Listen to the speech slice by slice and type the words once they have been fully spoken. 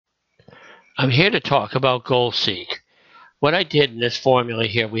I'm here to talk about GoalSeek. What I did in this formula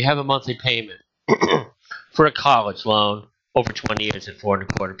here, we have a monthly payment for a college loan over 20 years at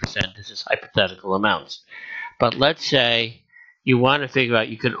 4.25%. This is hypothetical amounts. But let's say you want to figure out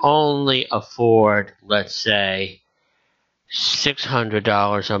you can only afford, let's say,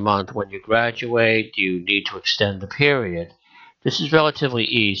 $600 a month when you graduate. You need to extend the period. This is relatively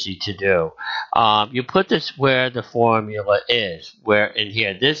easy to do. You put this where the formula is, where in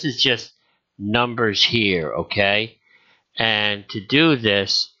here. This is just numbers here, okay? And to do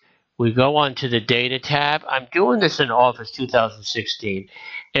this, we go on to the data tab. I'm doing this in Office 2016.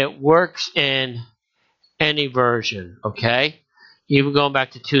 It works in any version, okay? Even going back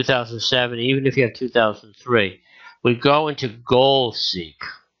to 2007, even if you have 2003. We go into GoalSeek.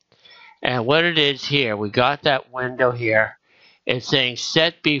 And what it is here, we got that window here. It's saying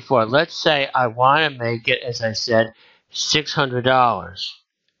set before. Let's say I want to make it, as I said, $600.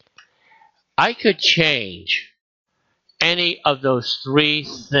 I could change any of those three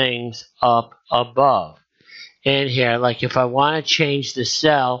things up above in here. Like if I want to change the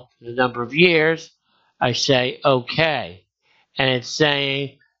cell, the number of years, I say OK. And it's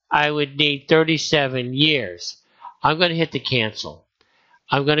saying I would need 37 years. I'm going to hit the cancel.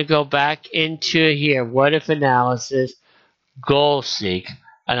 I'm going to go back into here, what if analysis, GoalSeek,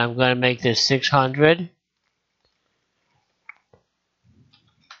 and I'm going to make this 600.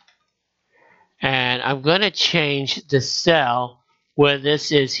 And I'm going to change the cell where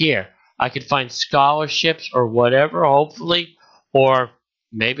this is here. I could find scholarships or whatever, hopefully, or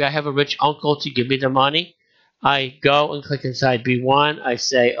maybe I have a rich uncle to give me the money. I go and click inside B1. I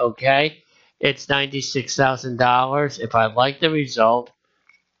say, okay, it's $96,000. If I like the result,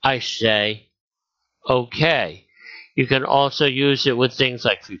 I say, okay. You can also use it with things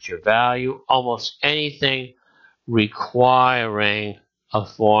like future value, almost anything requiring a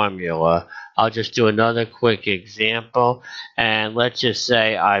formula. I'll just do another quick example, and let's just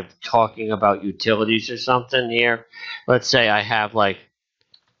say I'm talking about utilities or something here. Let's say I have like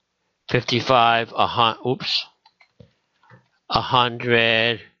 55,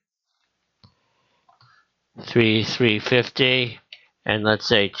 100, 350, and let's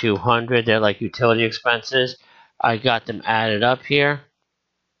say 200. They're like utility expenses. I got them added up here.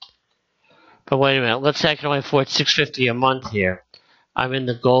 But wait a minute, let's say I can only afford $650 a month here. I'm in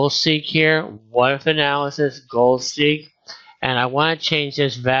the GoalSeek here, what if analysis, GoalSeek, and I want to change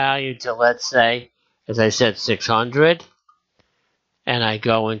this value to, let's say, as I said, 600, and I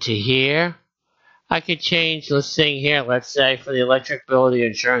go into here. I could change this thing here, let's say, for the electric bill or the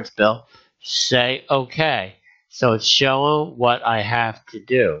insurance bill, say OK. So it's showing what I have to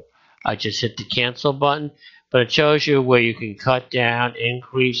do. I just hit the cancel button, but it shows you where you can cut down,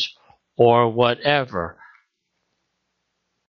 increase, or whatever.